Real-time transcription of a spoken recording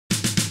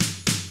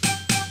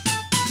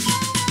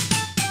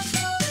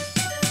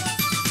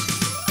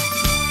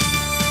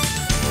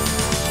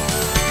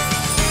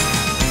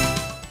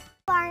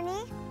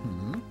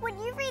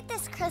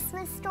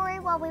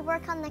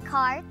work on the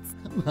cards?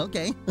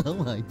 Okay,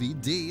 oh, I'd be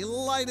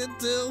delighted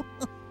to.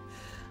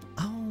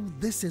 Oh,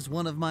 this is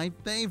one of my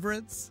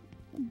favorites.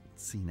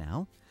 Let's see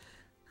now.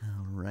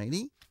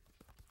 Alrighty.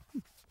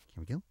 Here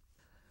we go.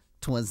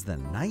 'Twas the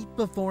night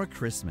before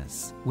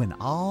Christmas, when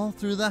all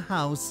through the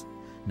house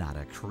not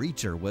a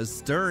creature was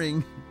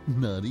stirring,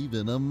 not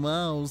even a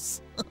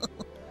mouse.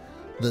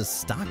 The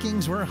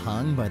stockings were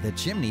hung by the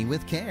chimney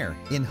with care,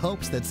 in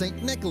hopes that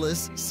St.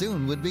 Nicholas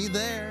soon would be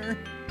there.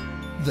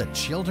 The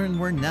children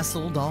were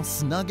nestled all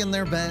snug in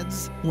their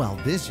beds, while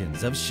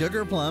visions of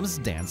sugar plums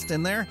danced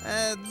in their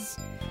heads.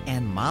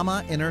 And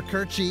Mama in her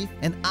kerchief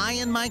and I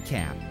in my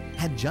cap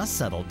had just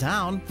settled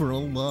down for a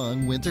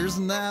long winter's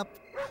nap,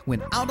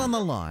 when out on the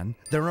lawn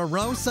there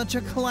arose such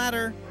a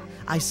clatter,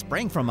 I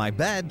sprang from my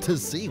bed to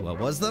see what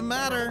was the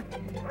matter.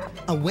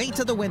 Away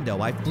to the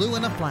window I flew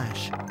in a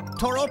flash,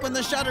 tore open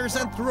the shutters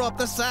and threw up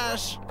the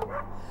sash.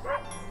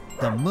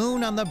 The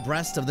moon on the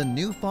breast of the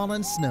new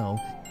fallen snow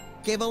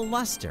gave a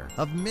luster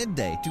of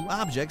midday to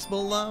objects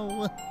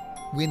below,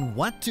 when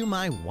what to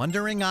my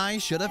wondering eye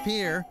should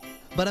appear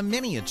but a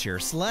miniature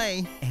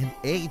sleigh and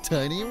a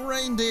tiny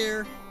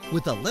reindeer,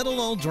 with a little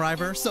old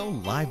driver so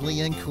lively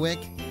and quick,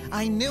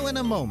 I knew in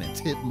a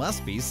moment it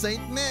must be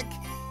Saint Nick.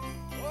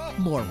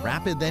 More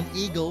rapid than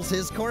eagles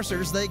his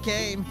coursers they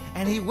came,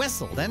 and he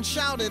whistled and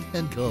shouted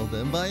and called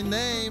them by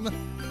name.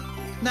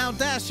 Now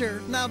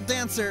Dasher, now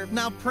Dancer,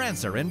 now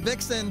Prancer and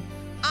Vixen,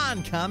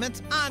 on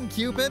Comet, on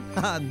Cupid,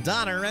 on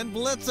Donner and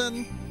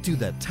Blitzen, to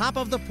the top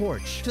of the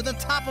porch, to the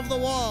top of the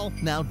wall,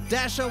 now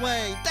dash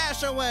away,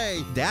 dash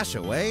away, dash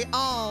away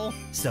all.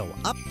 So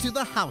up to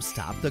the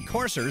housetop the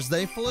coursers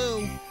they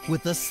flew,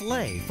 with the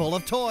sleigh full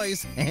of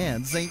toys,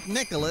 and St.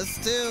 Nicholas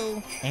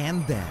too.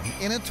 And then,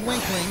 in a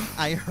twinkling,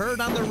 I heard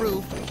on the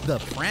roof the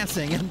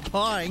prancing and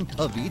pawing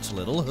of each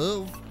little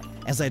hoof.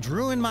 As I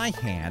drew in my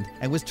hand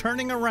and was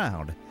turning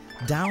around,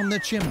 down the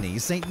chimney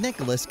St.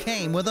 Nicholas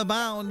came with a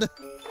bound.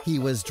 He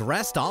was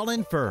dressed all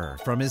in fur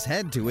from his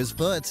head to his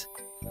foot,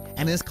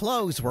 and his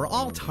clothes were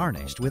all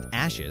tarnished with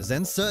ashes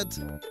and soot.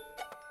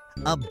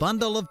 A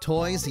bundle of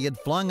toys he had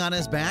flung on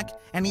his back,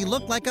 and he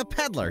looked like a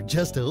peddler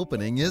just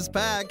opening his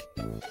pack.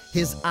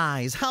 His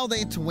eyes, how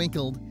they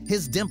twinkled,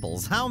 his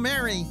dimples, how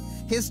merry.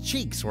 His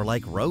cheeks were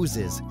like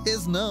roses,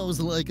 his nose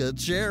like a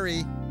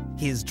cherry.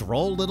 His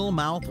droll little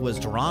mouth was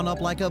drawn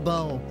up like a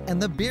bow, and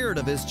the beard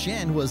of his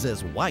chin was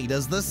as white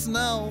as the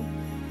snow.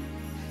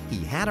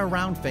 He had a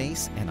round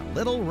face and a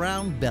little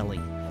round belly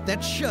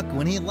that shook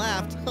when he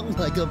laughed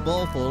like a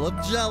bowl full of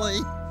jelly.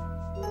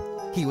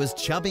 He was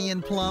chubby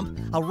and plump,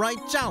 a right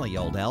jolly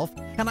old elf,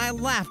 and I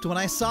laughed when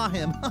I saw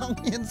him,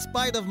 in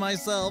spite of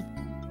myself.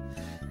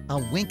 A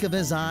wink of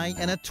his eye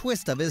and a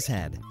twist of his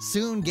head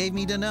soon gave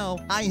me to know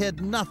I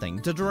had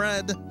nothing to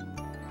dread.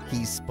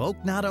 He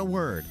spoke not a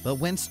word, but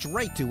went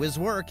straight to his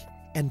work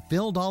and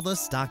filled all the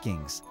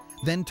stockings,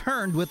 then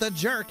turned with a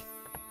jerk.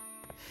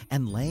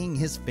 And laying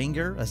his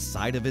finger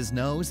aside of his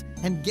nose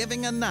and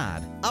giving a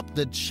nod, up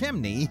the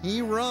chimney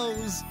he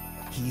rose.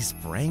 He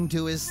sprang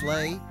to his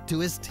sleigh, to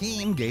his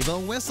team gave a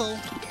whistle,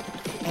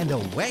 and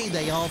away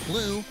they all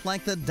flew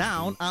like the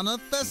down on a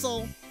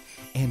thistle.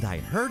 And I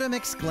heard him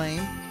exclaim,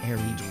 ere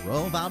he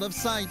drove out of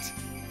sight,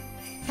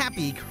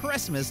 "Happy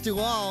Christmas to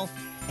all,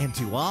 and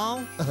to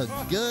all a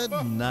good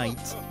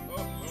night."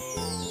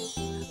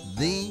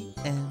 The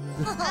end.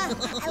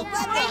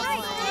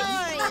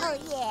 Oh,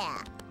 yeah.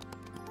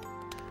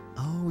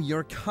 Oh,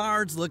 your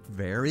cards look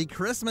very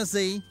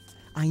Christmassy.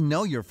 I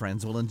know your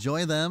friends will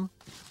enjoy them.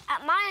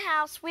 At my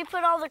house, we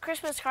put all the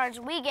Christmas cards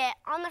we get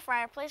on the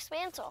fireplace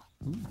mantle.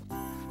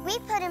 We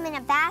put them in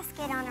a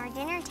basket on our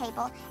dinner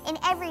table, and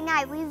every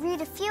night we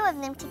read a few of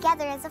them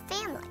together as a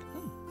family.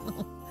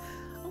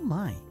 Oh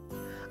my.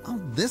 Oh,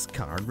 this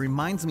card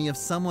reminds me of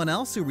someone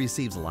else who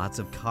receives lots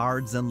of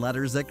cards and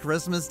letters at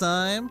Christmas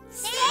time.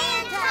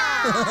 Santa!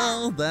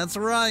 Oh, that's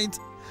right.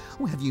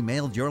 Oh, have you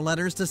mailed your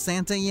letters to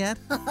Santa yet?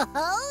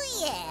 Oh,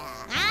 yeah.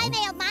 I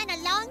mailed mine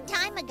a long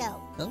time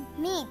ago. Oh.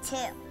 Me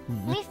too.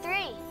 Me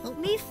 3.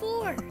 Me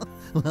 4.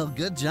 Well,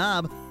 good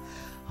job.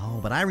 Oh,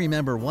 but I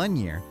remember one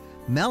year,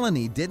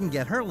 Melanie didn't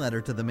get her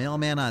letter to the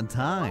mailman on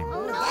time.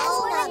 Oh, no. That's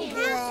not What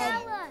good.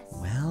 happened? Tell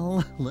us.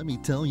 Well, let me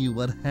tell you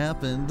what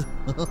happened.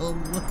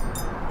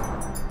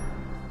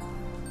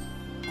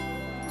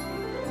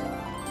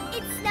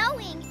 It's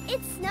snowing!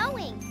 It's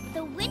snowing!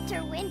 The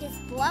winter wind is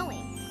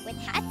blowing. With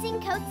hats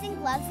and coats and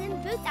gloves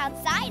and boots,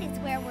 outside is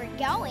where we're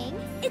going.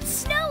 It's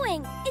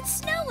snowing! It's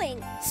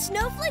snowing!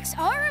 Snowflakes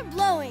are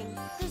blowing!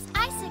 There's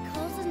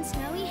icicles and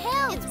snowy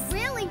hills. It's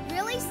really,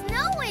 really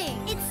snowing!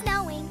 It's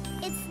snowing!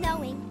 It's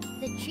snowing!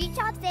 The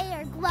treetops, they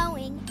are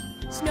glowing.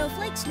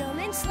 Snowflakes,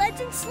 snowmen,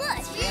 sleds, and slush!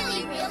 It's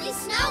really, really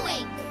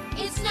snowing.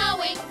 It's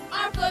snowing.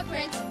 Our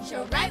footprints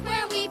show right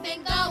where we've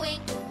been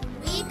going.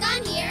 We've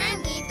gone here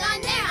and we've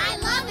gone there. I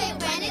love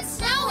it when it's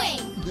snowing.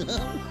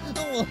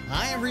 Oh,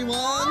 hi,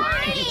 everyone.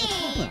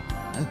 Morning.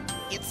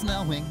 It's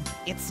snowing.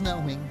 It's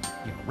snowing.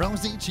 Your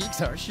rosy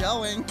cheeks are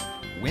showing.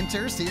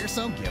 Winter's here,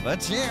 so give a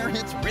cheer.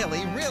 It's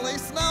really, really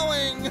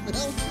snowing.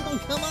 Oh,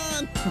 come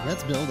on.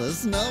 Let's build a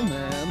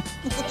snowman.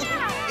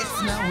 It's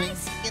snowing.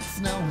 It's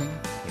snowing.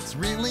 It's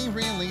really,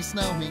 really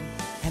snowing.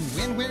 And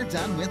when we're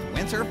done with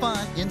winter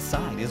fun,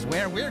 inside is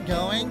where we're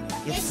going.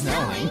 It's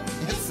snowing,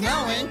 it's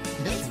snowing,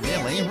 it's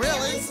really,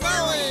 really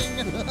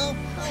snowing. Oh,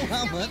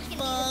 how much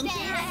fun.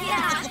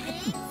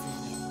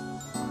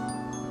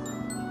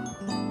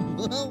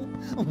 Whoa,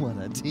 what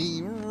a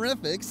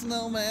terrific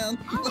snowman.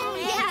 Oh,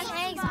 yeah,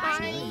 thanks,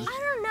 Barney. I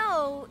don't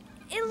know.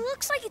 It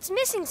looks like it's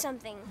missing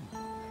something.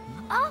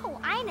 Oh,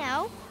 I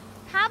know.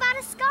 How about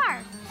a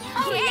scarf?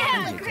 Oh,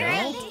 yeah, There you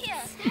great go.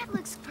 idea. That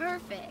looks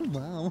perfect.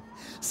 Wow.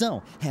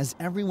 So, has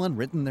everyone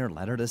written their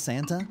letter to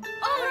Santa?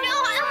 Oh, no,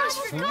 I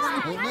almost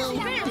forgot. Oh,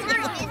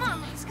 no. Come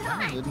on, let's go.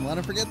 I wouldn't want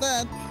to forget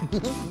that.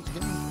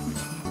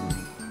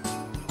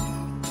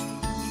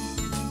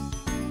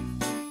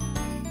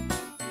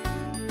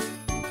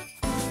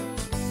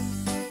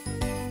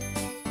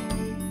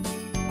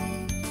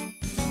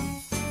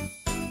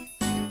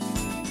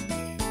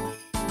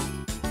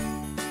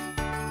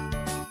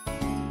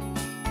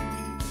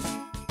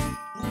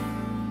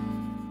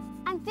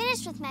 I'm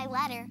finished with my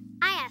letter.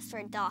 I asked for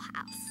a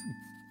dollhouse.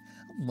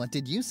 What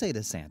did you say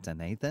to Santa,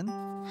 Nathan?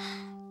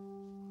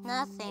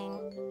 Nothing.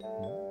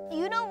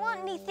 You don't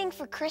want anything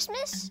for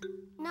Christmas?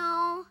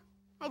 No,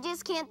 I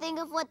just can't think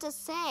of what to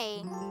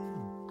say.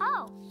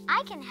 Oh,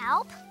 I can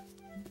help.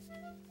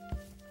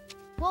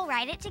 We'll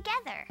write it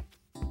together.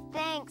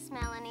 Thanks,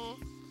 Melanie.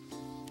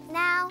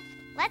 Now,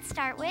 let's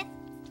start with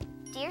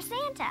Dear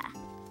Santa.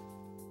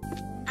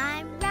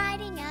 I'm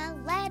writing a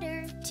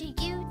letter to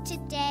you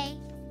today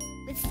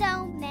with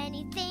so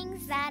many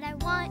things that I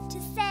want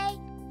to say.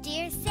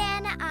 Dear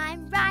Santa,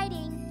 I'm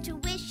writing to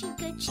wish you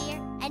good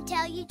cheer and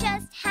tell you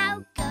just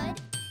how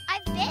good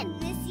I've been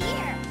this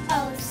year.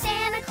 Oh,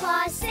 Santa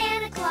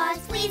Claus,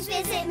 please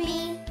visit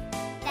me.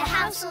 The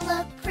house will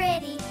look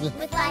pretty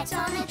with lights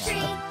on the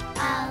tree.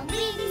 I'll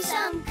leave you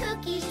some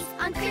cookies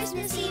on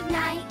Christmas Eve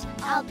night.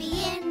 I'll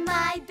be in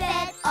my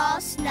bed all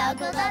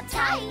snuggled up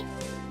tight.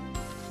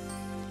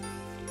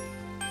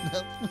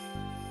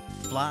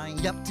 Fly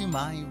up to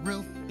my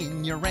roof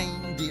in your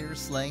reindeer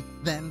sleigh,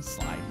 then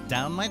slide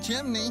down my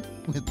chimney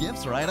with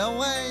gifts right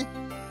away.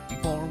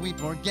 Before we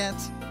forget,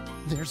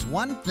 there's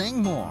one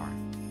thing more.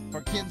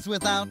 For kids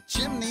without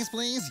chimneys,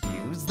 please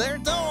use their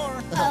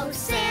door. Oh,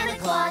 Santa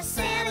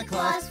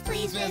Claus,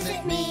 please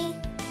visit me.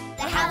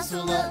 The house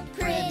will look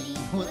pretty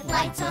with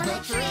lights on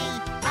a tree.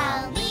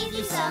 I'll leave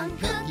you some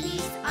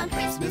cookies on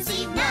Christmas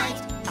Eve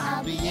night.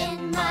 I'll be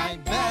in my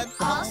bed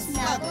all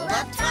snuggled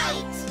up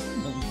tight.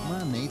 Oh, come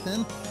on,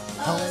 Nathan.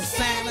 Oh,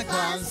 Santa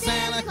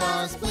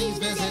Claus, please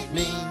visit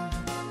me.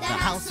 The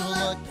house will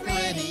look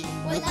pretty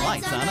with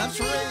lights on a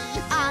tree.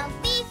 I'll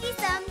leave you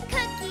some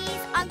cookies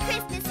on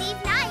Christmas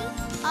Eve night.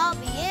 I'll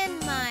be in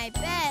my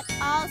bed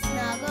all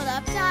snuggled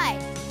up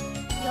tight.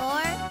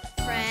 Your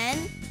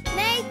friend,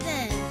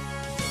 Nathan.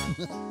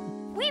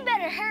 We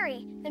better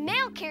hurry. The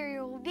mail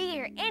carrier will be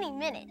here any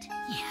minute.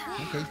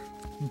 Okay.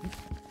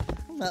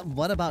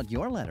 What about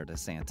your letter to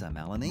Santa,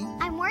 Melanie?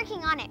 I'm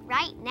working on it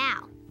right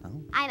now. Oh.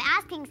 I'm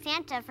asking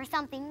Santa for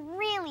something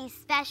really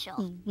special,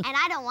 and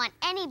I don't want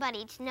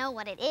anybody to know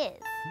what it is.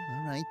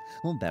 All right.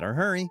 Well, better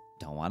hurry.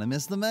 Don't want to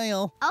miss the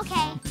mail.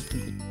 Okay.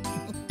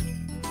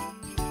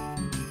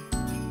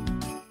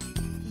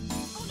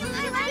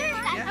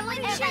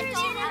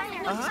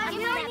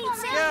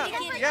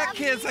 Yeah,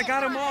 kids, I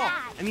got them all.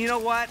 And you know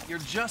what? You're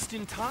just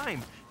in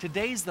time.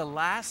 Today's the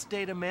last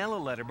day to mail a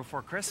letter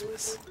before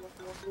Christmas.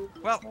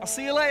 Well, I'll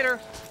see you later.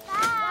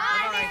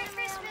 Bye. Merry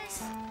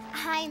Christmas.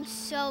 I'm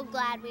so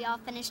glad we all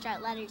finished our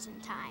letters in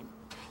time.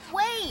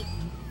 Wait,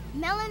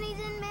 Melanie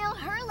didn't mail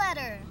her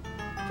letter.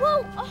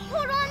 Whoa,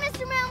 hold on,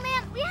 Mr.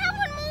 Mailman. We have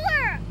one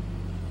more.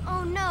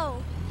 Oh,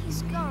 no,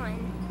 he's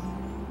gone.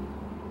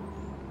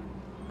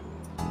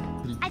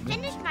 I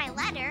finished my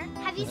letter.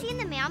 Have you seen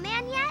the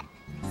mailman yet?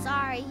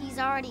 Sorry, he's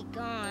already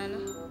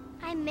gone.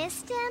 I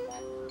missed him?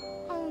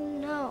 Oh,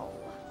 no.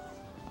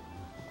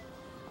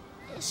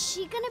 Is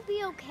she gonna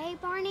be okay,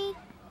 Barney?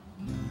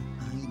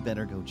 I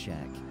better go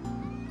check.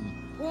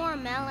 Poor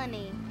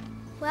Melanie.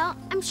 Well,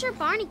 I'm sure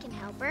Barney can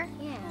help her.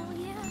 Yeah. Oh,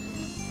 yeah.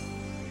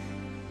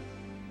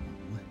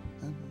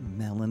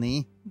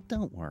 Melanie,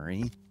 don't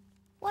worry.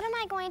 What am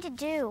I going to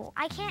do?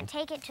 I can't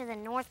take it to the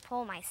North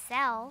Pole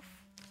myself.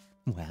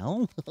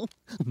 Well,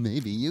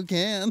 maybe you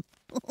can.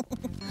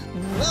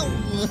 Whoa!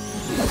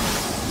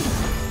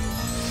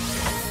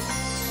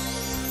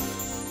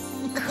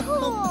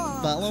 Cool.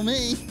 Follow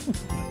me.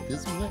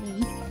 This way.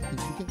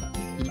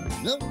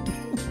 No.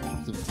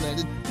 So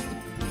excited.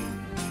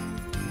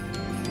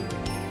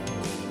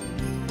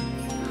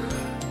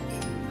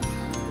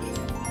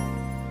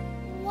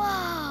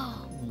 Whoa.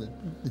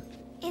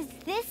 Is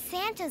this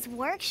Santa's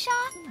workshop?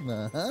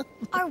 Uh-huh.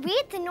 Are we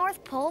at the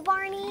North Pole,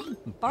 Barney?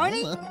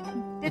 Barney?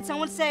 Did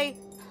someone say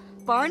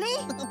Barney?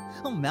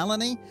 Oh,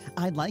 Melanie,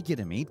 I'd like you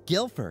to meet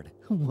Guilford,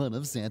 one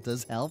of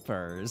Santa's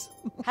helpers.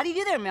 How do you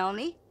do there,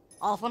 Melanie?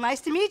 Awful nice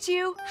to meet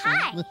you.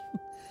 Hi.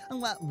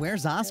 Well,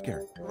 where's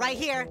Oscar? Right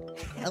here.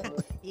 Oh,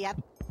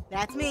 Yep,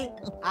 that's me.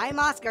 I'm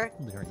Oscar.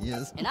 there he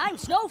is. And I'm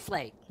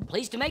Snowflake.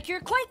 Pleased to make your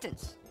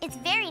acquaintance. It's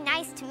very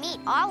nice to meet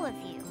all of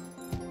you.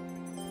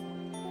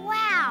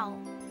 Wow!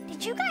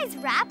 Did you guys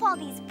wrap all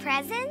these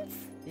presents?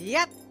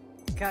 Yep,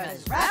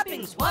 because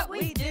wrapping's what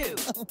we do.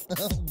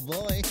 Oh,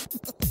 boy.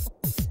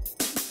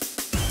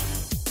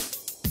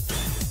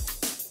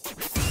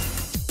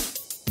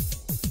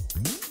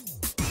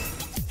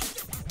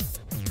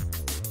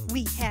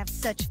 We have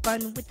such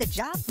fun with the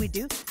job we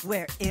do.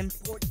 We're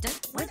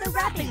important. We're the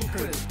wrapping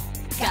crew.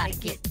 Gotta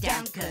get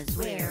down 'cause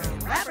we're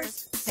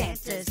rappers,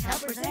 Santa's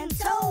helpers, and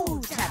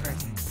toe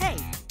tappers. Hey,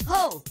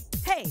 ho,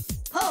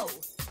 ho,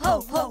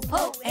 ho,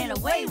 ho, and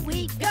away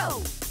we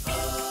go.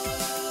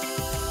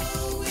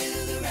 Oh,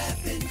 we're the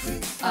rapping crew.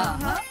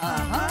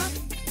 Uh-huh.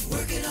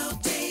 Working all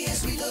day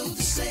as we load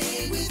the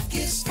sleigh with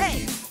gifts for Hey,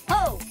 you.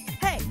 ho,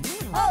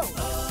 ho.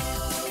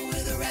 Oh,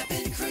 we're the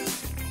rapping crew.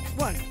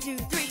 1, 2,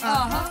 3.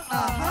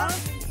 Uh-huh.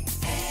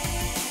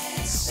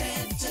 At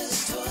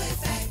Santa's Toy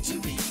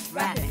Factory.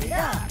 Wrapping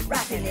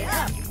it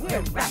up,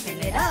 we're wrapping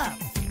it up.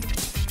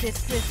 This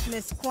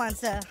Christmas,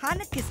 Kwanzaa,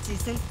 Hanukkah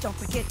season, don't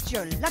forget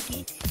you're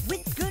lucky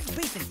with good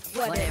reason.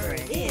 Whatever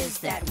it is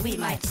that we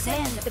might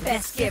send, the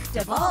best gift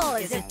of all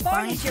is if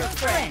Barney's your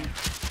friend.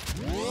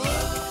 We're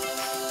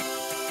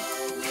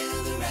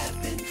the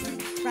rapping crew.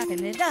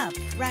 Wrapping it up.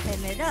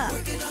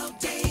 Working all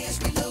day as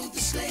we load the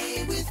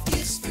sleigh with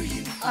gifts for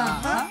you.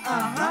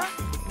 Uh-huh.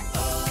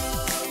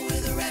 Oh,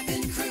 we're the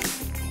rapping crew.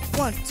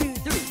 1, 2,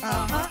 3.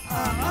 Uh-huh.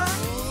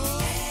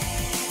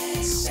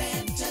 At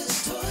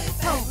Santa's Toy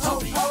Ho,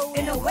 Factory. ho, ho,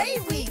 and away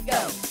we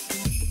go.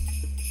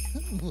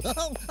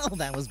 Whoa, oh,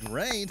 that was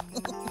great.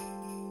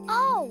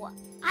 Oh,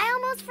 I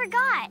almost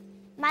forgot.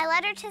 My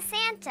letter to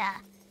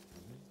Santa.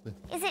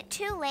 Is it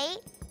too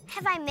late?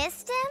 Have I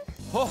missed him?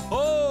 Ho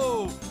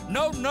ho!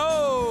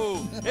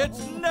 No! It's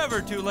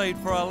never too late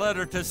for a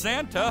letter to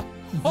Santa.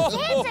 Ho, ho,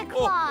 Santa ho,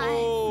 Claus!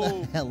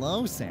 ho.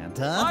 Hello,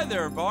 Santa. Hi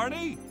there,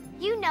 Barney.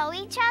 You know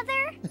each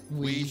other?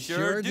 We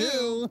sure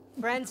do.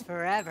 Friends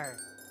forever.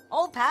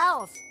 Old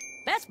pals.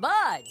 Best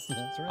buds.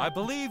 That's right. I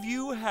believe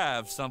you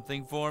have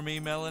something for me,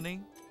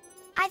 Melanie.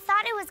 I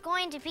thought it was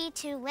going to be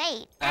too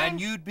late. And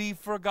you'd be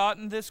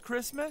forgotten this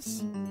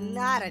Christmas?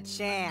 Not a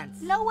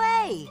chance. No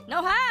way.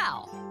 No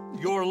how.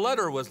 Your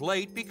letter was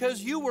late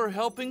because you were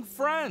helping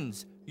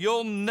friends.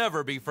 You'll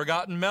never be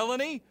forgotten,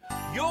 Melanie.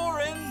 You're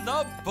in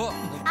the book.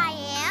 I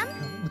am?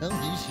 Well,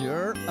 you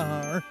sure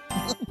are.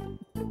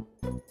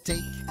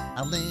 Take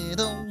a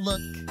little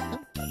look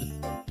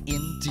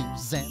into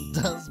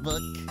Santa's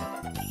book.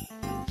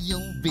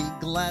 You'll be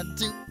glad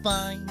to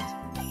find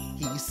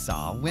he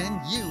saw when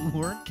you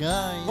were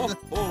kind. Ho,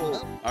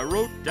 ho. I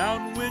wrote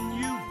down when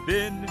you've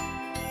been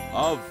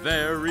a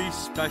very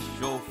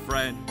special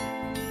friend.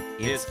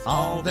 It's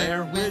all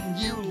there when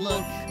you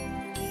look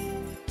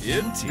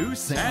into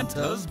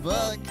Santa's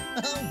book.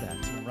 Oh,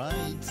 that's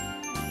right.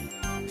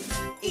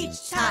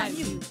 Each time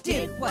you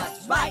did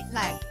what's right,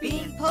 like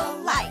being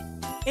polite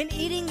and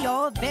eating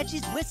your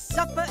veggies with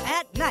supper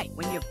at night.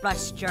 When you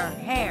brushed your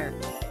hair,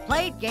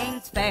 played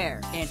games fair,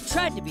 and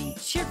tried to be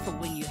cheerful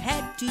when you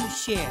had to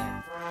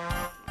share.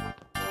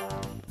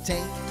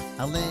 Take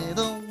a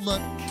little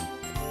look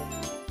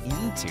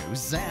into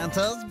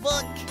Santa's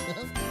book.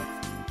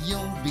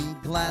 You'll be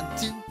glad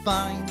to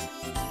find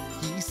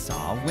he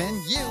saw when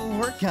you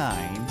were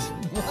kind.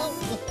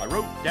 I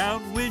wrote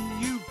down when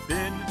you've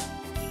been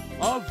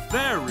a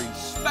very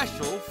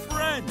special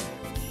friend.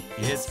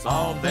 It's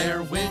all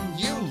there when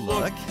you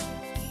look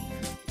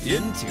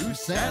into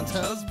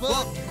Santa's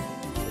book.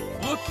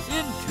 Look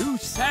into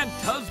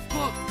Santa's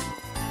book.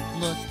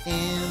 Look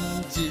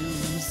into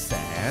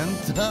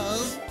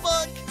Santa's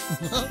book.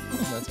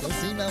 Let's go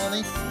see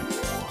Melanie.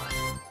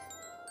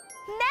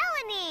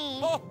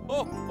 Melanie! Ho,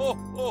 ho, ho,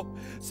 ho.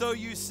 So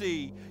you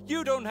see,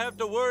 you don't have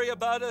to worry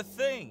about a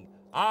thing.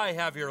 I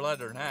have your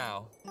letter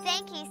now.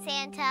 Thank you,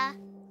 Santa.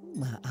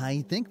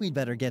 I think we'd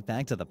better get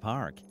back to the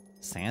park.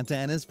 Santa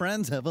and his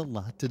friends have a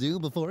lot to do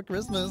before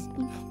Christmas.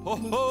 Ho,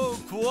 ho,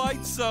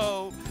 quite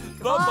so.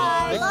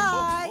 Bye-bye. Bye.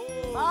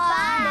 Ho, ho.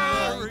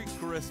 Bye. Merry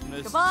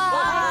Christmas.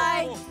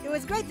 Goodbye. Ho, ho. It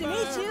was great to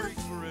meet you. Merry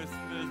Christmas.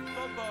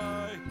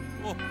 Bye-bye.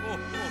 Ho, ho, ho,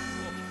 ho.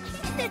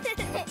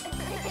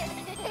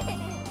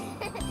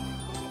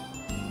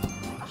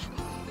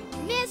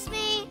 Miss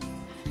me?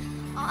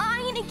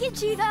 I'm gonna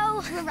get you,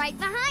 though. Right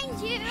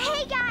behind you.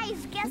 Hey,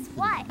 guys, guess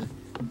what?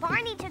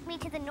 Barney took me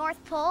to the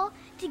North Pole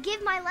to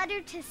give my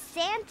letter to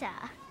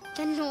Santa.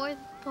 The North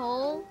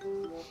Pole?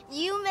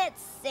 You met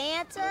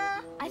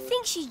Santa? I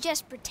think she's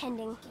just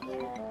pretending.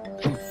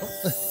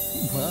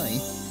 Bye.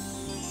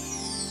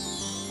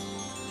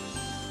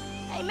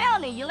 Hey,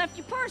 Melanie, you left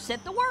your purse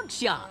at the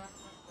workshop.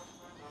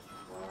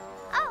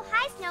 Oh,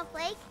 hi,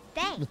 Snowflake.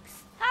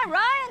 Thanks. Hi,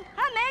 Ryan.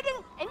 Hi,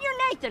 Megan. And you're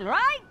Nathan,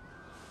 right?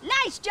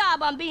 Nice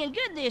job on being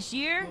good this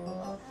year.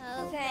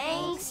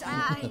 Thanks,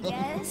 I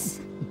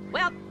guess.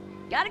 Well,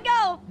 gotta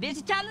go.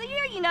 Busy time of the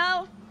year, you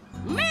know.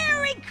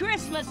 Merry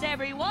Christmas,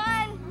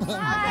 everyone.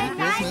 Merry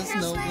Christmas,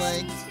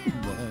 Snowflake.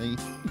 Bye.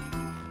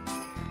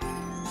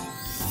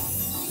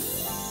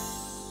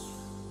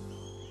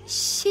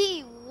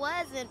 She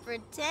wasn't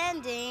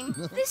pretending.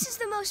 This is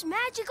the most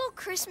magical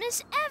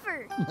Christmas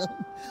ever.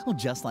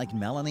 Just like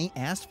Melanie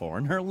asked for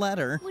in her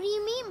letter. What do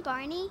you mean, on,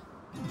 Barney.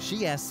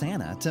 She asked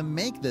Santa to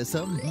make this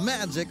a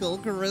magical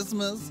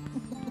Christmas.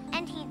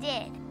 And he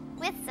did,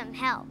 with some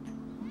help.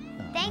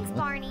 Thanks,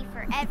 Barney,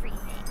 for everything.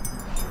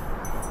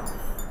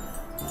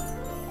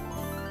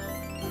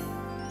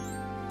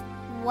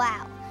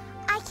 Wow,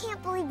 I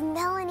can't believe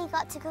Melanie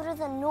got to go to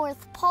the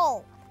North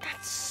Pole.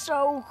 That's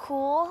so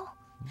cool.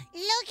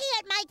 Looking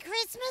at my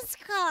Christmas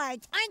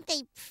cards. Aren't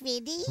they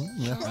pretty?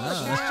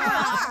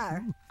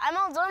 Sure. I'm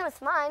all done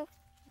with mine.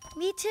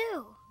 Me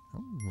too.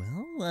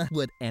 Well,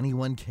 would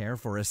anyone care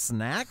for a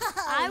snack?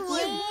 I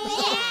would.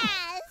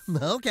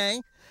 Yes.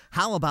 Okay.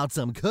 How about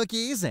some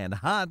cookies and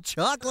hot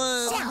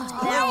chocolate? Sounds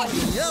Oh,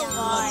 yum.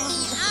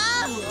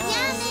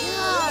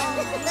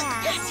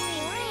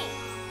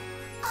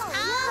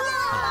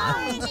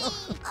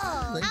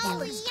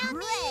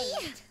 Yummy.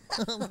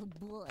 Oh,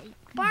 boy.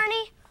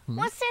 Barney,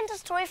 what's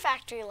Santa's Toy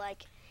Factory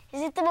like?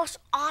 Is it the most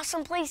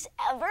awesome place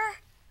ever?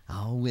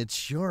 Oh, it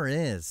sure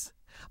is.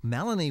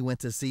 Melanie went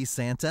to see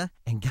Santa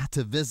and got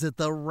to visit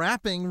the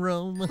wrapping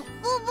room. Well,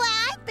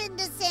 I've been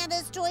to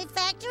Santa's Toy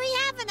Factory,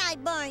 haven't I,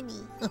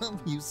 Barney?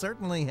 You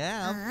certainly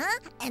have.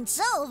 And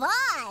so have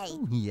I.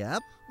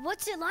 Yep.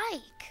 What's it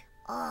like?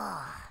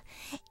 Oh,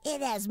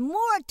 it has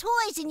more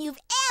toys than you've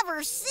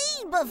ever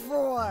seen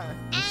before.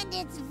 And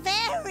it's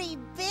very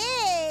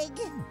big.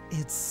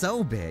 It's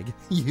so big,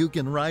 you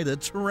can ride a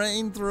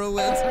train through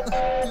it.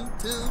 Toot,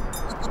 toot.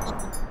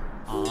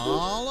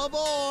 All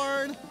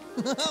aboard.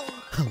 Whoa,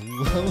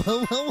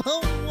 whoa, whoa, whoa,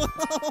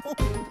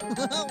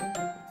 whoa.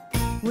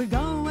 We're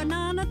going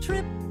on a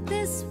trip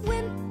this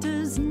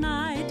winter's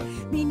night,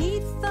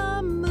 beneath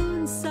the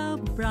moon so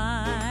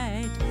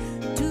bright,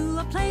 to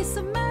a place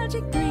of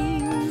magic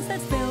dreams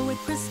that's filled with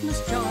Christmas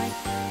joy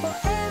for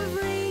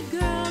every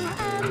girl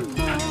and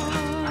boy.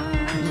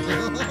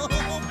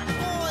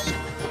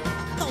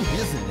 Oh,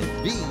 isn't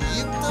it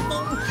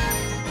beautiful?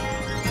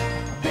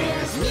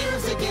 There's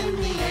music in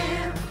the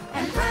air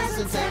and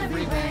presents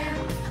everywhere.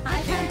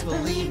 I can't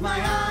believe my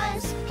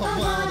eyes. Oh,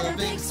 what a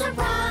big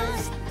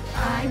surprise.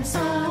 I'm so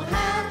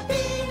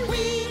happy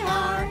we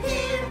are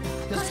here,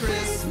 'cause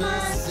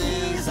Christmas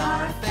is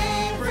our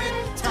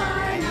favorite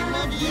time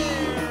of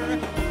year.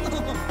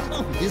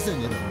 Oh,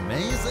 isn't it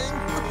amazing?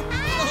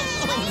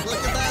 Oh,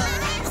 look at that.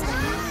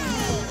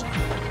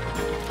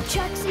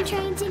 Trucks and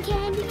trains and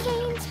candy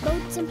canes,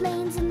 boats and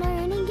planes and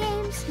learning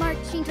games,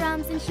 marching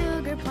drums and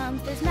sugar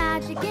plums, there's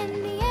magic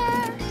in the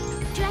air.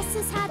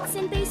 Dresses, hats,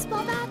 and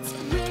baseball bats,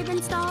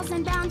 ribbon stalls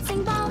and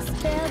bouncing balls,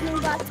 building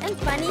blocks and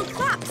funny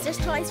clocks, there's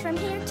toys from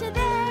here to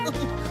there.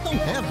 Oh,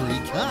 every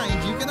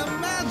kind you can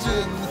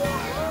imagine.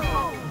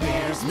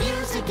 There's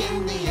music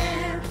in the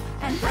air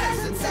and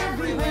presents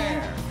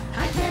everywhere.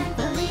 I can't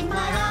believe my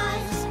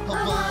eyes.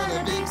 Oh, what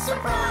a big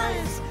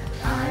surprise.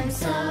 I'm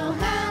so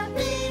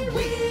happy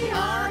we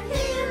are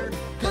here,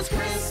 'cause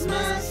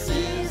Christmas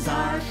is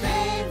our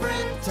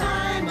favorite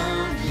time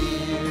of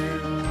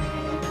year.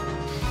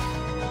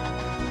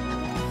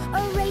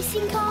 A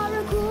racing car,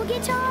 a cool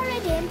guitar, a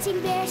dancing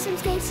bear, some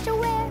skates to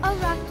wear, a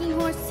rocking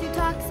horse who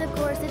talks, of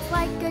course, it's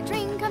like a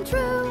dream come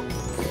true.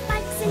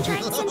 Bikes and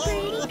trikes and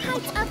pretty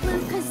kites, a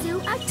blue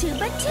kazoo, a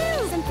tuba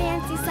too, some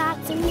fancy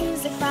socks and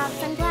music box,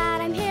 I'm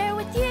glad I'm here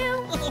with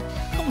you. Oh,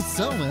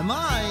 so am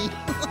I.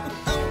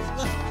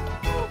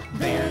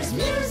 There's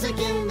music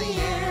in the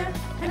air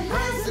and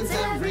presents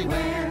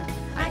everywhere.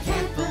 I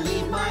can't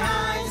believe my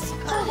eyes.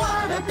 Oh,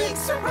 what a big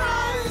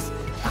surprise.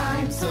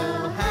 I'm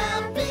so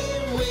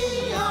happy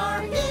we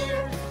are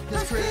here,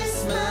 'cause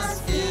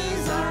Christmas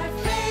is our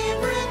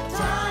favorite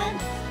time.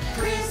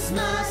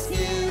 Christmas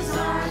is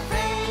our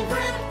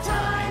favorite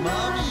time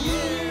of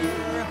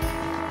year.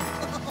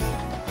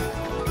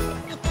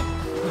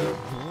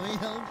 Boy,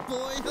 oh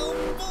boy, oh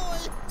boy.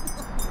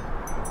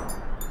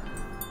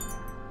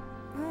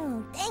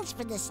 Thanks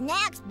for the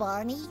snacks,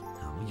 Barney.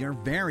 Oh, you're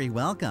very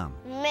welcome.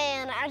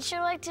 Man, I'd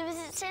sure like to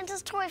visit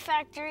Santa's Toy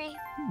Factory.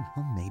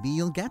 Well, maybe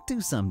you'll get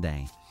to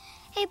someday.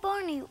 Hey,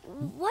 Barney,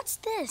 what's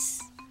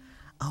this?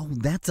 Oh,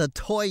 that's a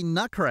toy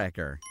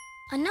nutcracker.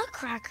 A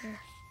nutcracker?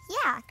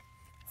 Yeah,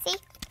 see?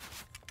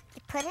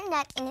 You put a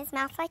nut in his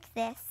mouth like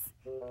this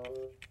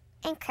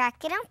and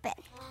crack it open.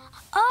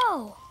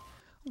 Oh!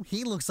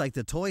 He looks like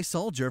the toy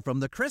soldier from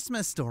the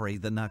Christmas story,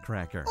 the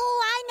Nutcracker.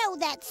 Oh, I know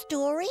that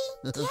story.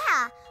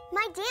 Yeah,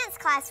 my dance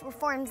class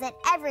performs it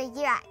every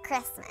year at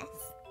Christmas.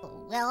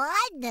 Well,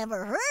 I'd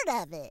never heard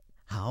of it.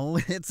 Oh,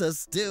 it's a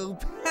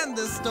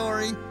stupendous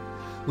story.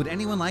 Would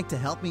anyone like to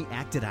help me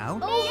act it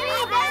out? Oh,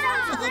 yeah, that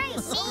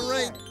sounds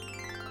great.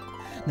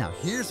 Great. Now,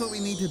 here's what we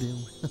need to do.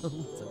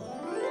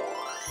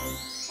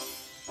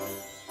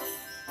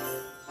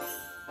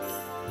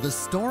 The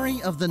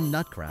story of the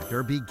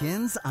Nutcracker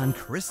begins on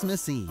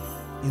Christmas Eve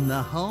in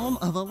the home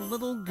of a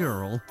little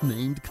girl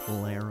named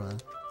Clara.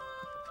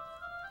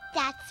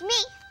 That's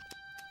me.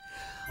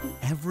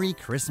 Every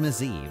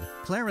Christmas Eve,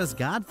 Clara's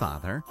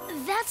godfather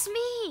That's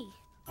me.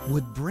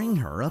 would bring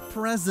her a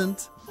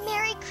present.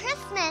 Merry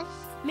Christmas.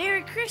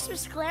 Merry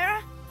Christmas,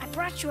 Clara. I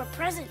brought you a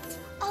present.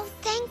 Oh,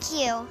 thank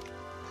you.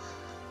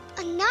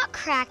 A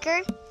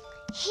nutcracker?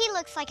 He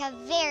looks like a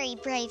very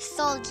brave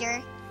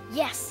soldier.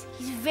 Yes,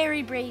 he's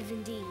very brave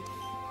indeed.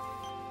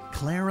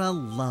 Clara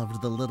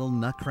loved the little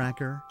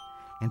nutcracker,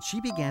 and she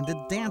began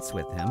to dance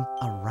with him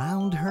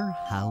around her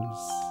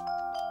house.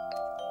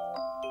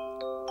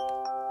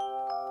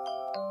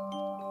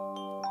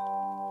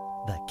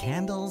 The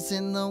candles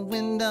in the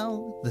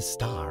window, the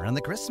star on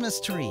the Christmas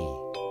tree,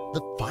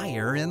 the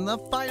fire in the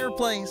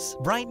fireplace,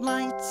 bright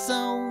lights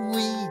so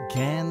we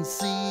can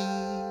see.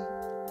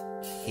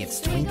 It's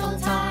twinkle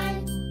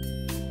time,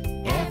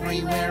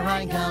 everywhere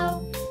I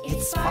go,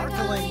 it's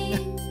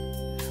sparkling,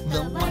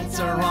 the lights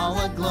are all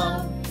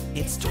aglow.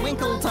 It's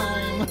twinkle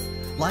time,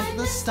 like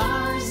the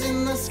stars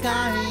in the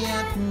sky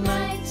at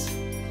night.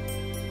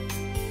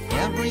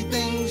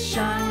 Everything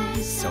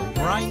shines so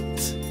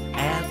bright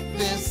at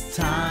this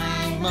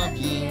time of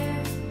year.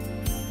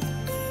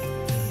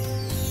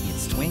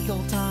 It's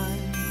twinkle time,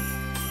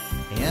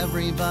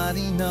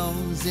 everybody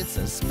knows it's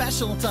a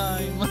special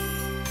time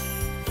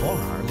for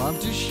our love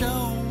to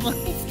show.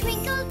 It's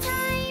twinkle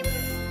time,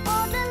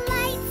 all the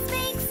lights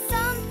make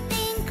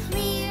something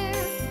clear.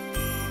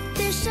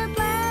 This should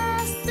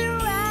last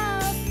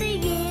throughout the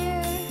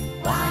year.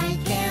 Why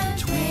can't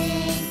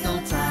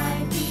twinkle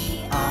time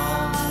be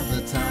all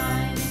the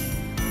time?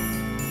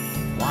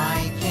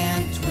 Why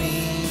can't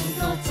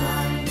twinkle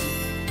time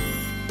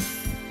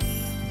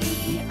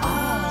be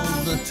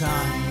all the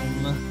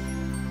time?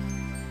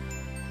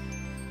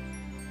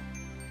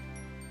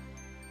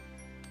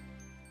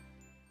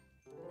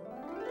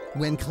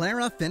 When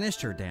Clara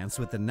finished her dance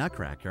with the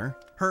Nutcracker,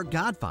 her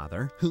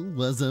godfather, who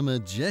was a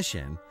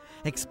magician,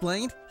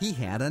 explained he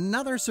had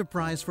another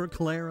surprise for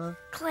Clara.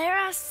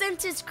 Clara,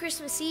 since it's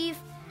Christmas Eve,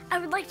 I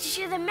would like to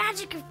share the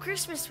magic of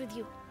Christmas with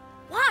you.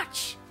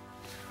 Watch!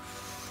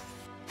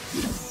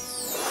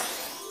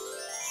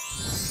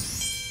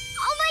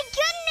 Oh my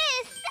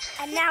goodness!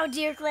 And now,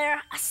 dear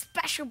Clara, a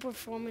special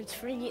performance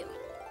for you.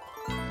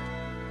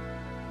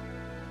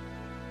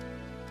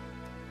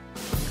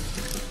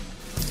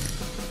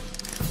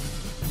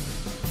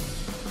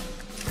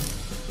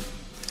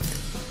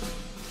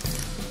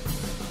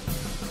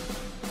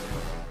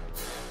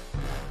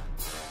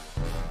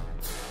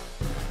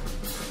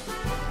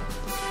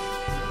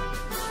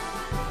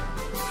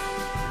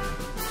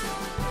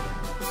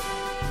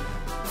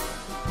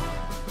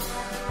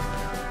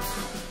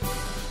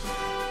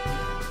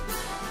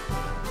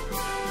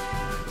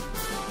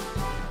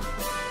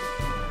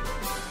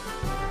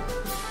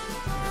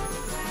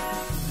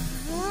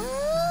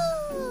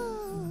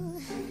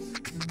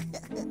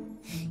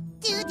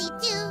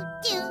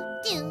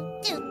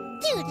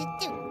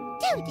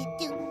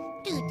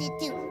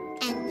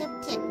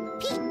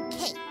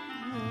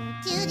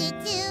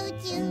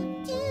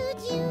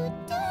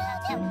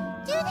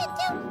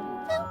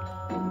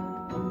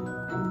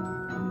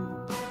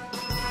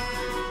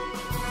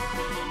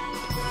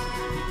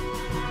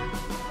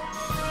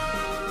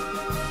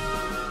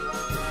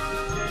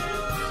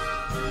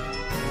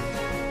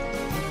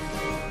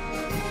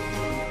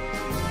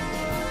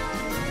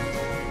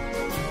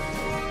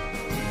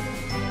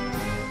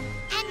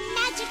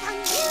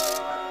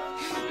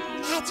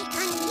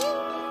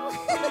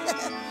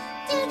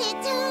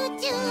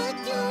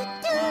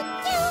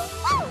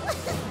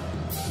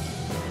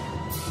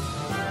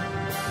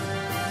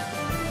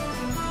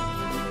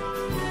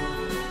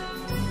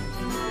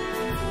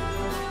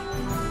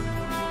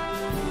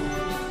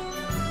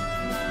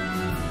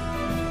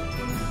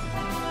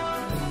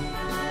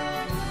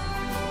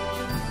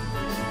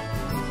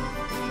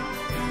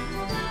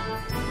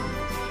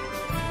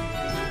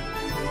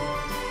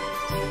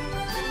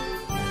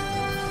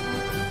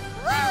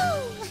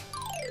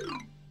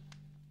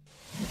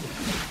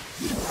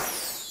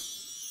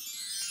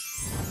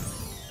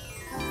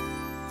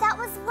 That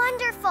was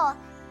wonderful.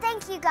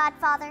 Thank you,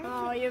 Godfather.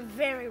 Oh, you're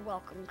very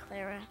welcome,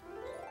 Clara.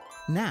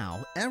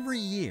 Now, every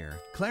year,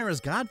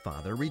 Clara's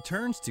godfather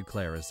returns to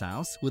Clara's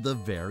house with a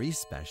very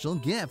special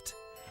gift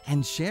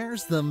and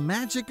shares the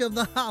magic of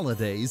the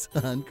holidays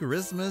on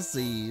Christmas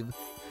Eve.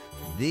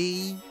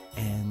 The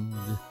end.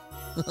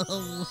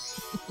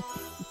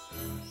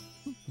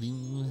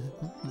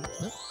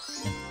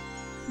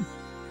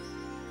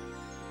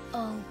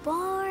 Oh,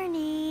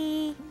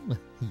 Barney.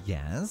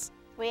 Yes?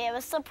 We have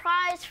a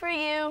surprise for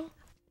you.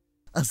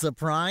 A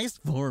surprise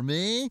for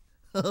me?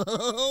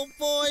 Oh,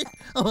 boy.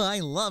 Oh, I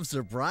love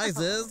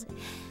surprises.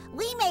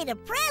 We made a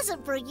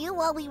present for you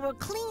while we were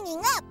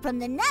cleaning up from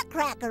the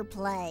Nutcracker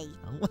play.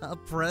 A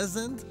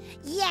present?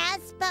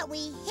 Yes, but we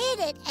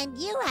hid it and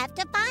you have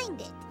to find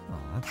it.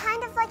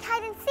 Kind of like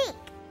hide and seek.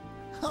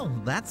 Oh,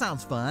 that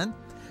sounds fun.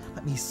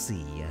 Let me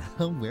see.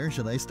 Where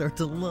should I start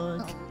to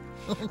look?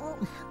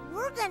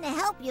 We're going to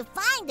help you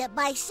find it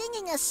by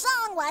singing a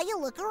song while you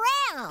look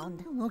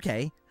around.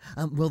 Okay.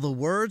 Will the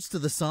words to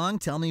the song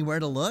tell me where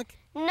to look?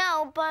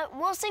 No, but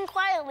we'll sing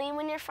quietly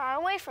when you're far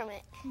away from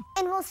it.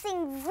 And we'll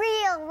sing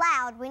real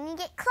loud when you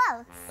get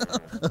close.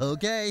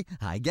 Okay,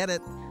 I get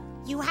it.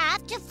 You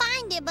have to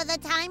find it by the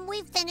time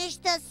we finish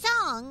the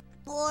song.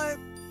 Or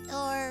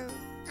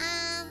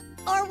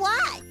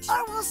what?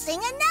 Or we'll sing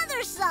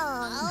another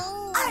song.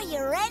 Oh. Are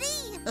you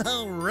ready?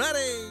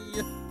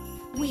 Ready.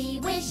 We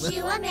wish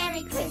you a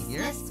Merry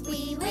Christmas.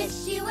 We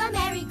wish you a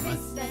Merry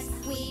Christmas.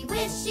 We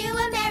wish you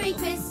a Merry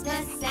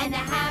Christmas and a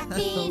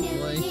Happy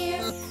New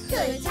Year.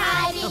 Good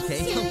tidings to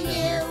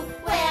you,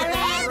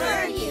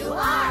 wherever you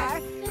are.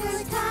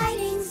 Good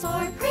tidings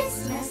for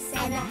Christmas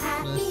and a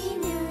Happy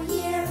New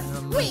Year.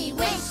 We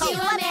wish you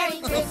a Merry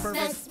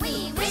Christmas.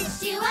 We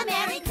wish you a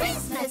Merry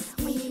Christmas.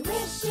 We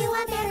wish you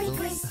a Merry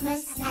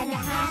Christmas and a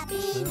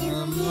Happy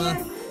New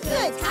Year.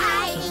 Good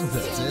tidings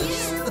to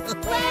you,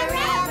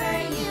 wherever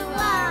you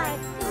are.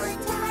 Good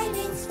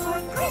tidings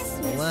for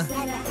Christmas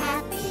and a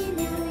Happy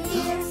New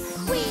Year.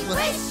 We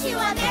wish you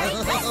a Merry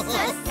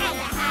Christmas and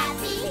a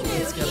Happy New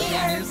Year. It's gonna be in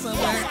here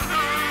somewhere. Yes, a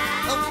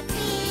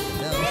Happy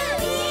New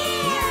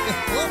Year.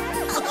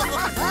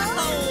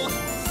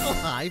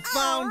 I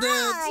found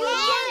it!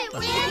 We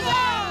did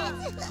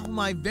it! Oh,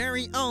 my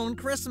very own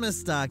Christmas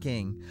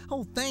stocking.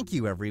 Oh, thank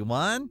you,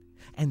 everyone.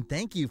 And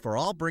thank you for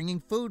all bringing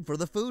food for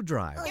the food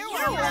drive. You're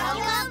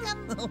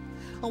welcome.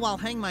 Oh, I'll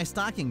hang my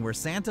stocking where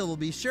Santa will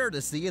be sure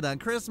to see it on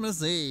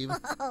Christmas Eve.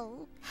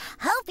 Oh,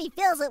 hope he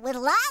fills it with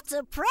lots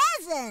of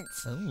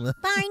presents. Oh.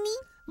 Barney,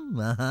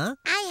 Uh-huh.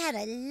 I had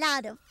a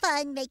lot of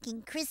fun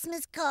making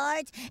Christmas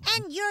cards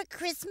and your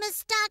Christmas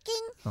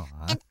stocking.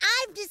 Aw. And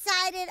I've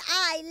decided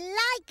I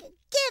like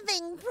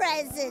giving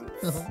presents.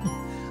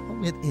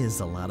 Oh, it is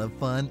a lot of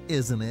fun,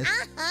 isn't it?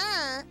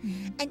 Uh-huh.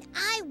 And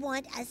I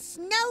want a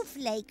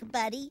snowflake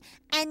buddy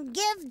and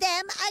give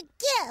them a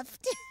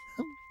gift.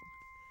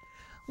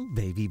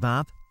 Baby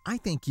Bop, I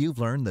think you've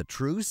learned the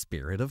true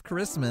spirit of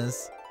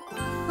Christmas.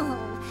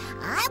 Oh,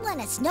 I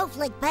want a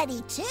snowflake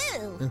buddy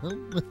too.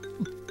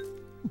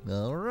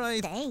 All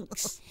right.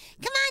 Thanks.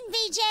 Come on,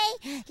 VJ.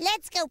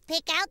 Let's go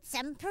pick out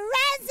some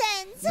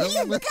presents. No.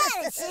 You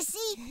got it,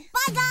 Sissy.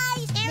 Bye,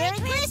 guys. Merry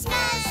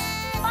Christmas.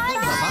 Bye.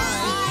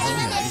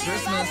 Merry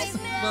Christmas.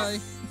 Bye.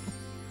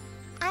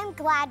 I'm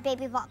glad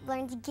Baby Bop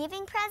learned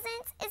giving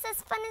presents is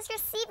as fun as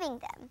receiving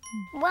them.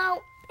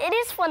 Well, it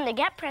is fun to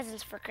get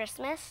presents for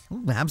Christmas.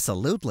 Ooh,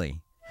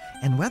 absolutely.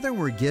 And whether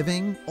we're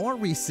giving or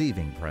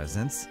receiving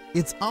presents,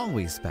 it's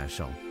always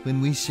special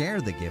when we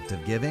share the gift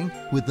of giving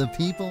with the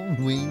people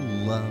we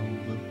love.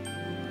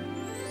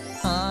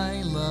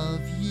 I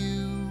love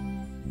you,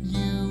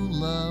 you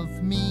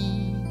love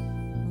me.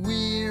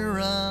 We're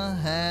a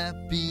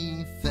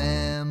happy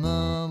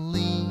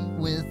family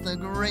with a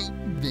great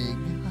big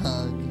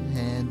hug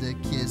and a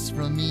kiss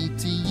from me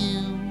to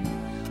you.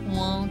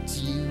 Won't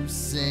you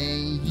say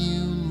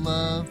you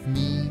love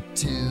me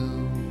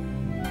too?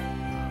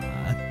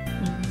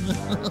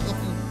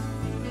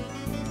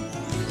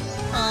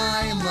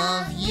 I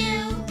love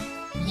you,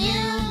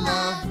 you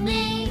love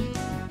me.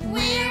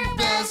 We're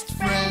best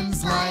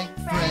friends like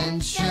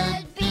friends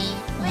should be.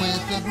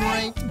 With a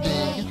great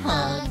big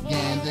hug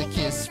and a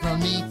kiss from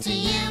me to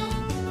you.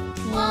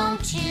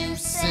 Won't you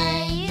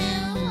say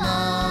you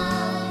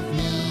love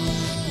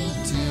me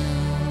too?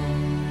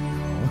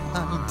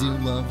 I do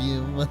love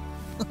you.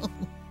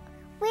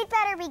 We'd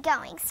better be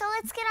going, so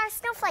let's get our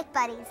snowflake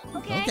buddies.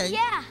 Okay.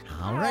 Yeah.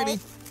 Alrighty.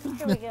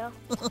 Here we go.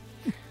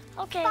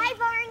 Okay. Bye,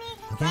 Barney.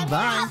 Okay,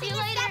 bye. See you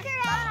later.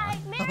 Bye.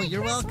 Oh,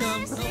 you're welcome.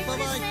 Christmas. Oh,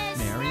 bye-bye.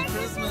 Merry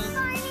Christmas.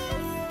 Barney.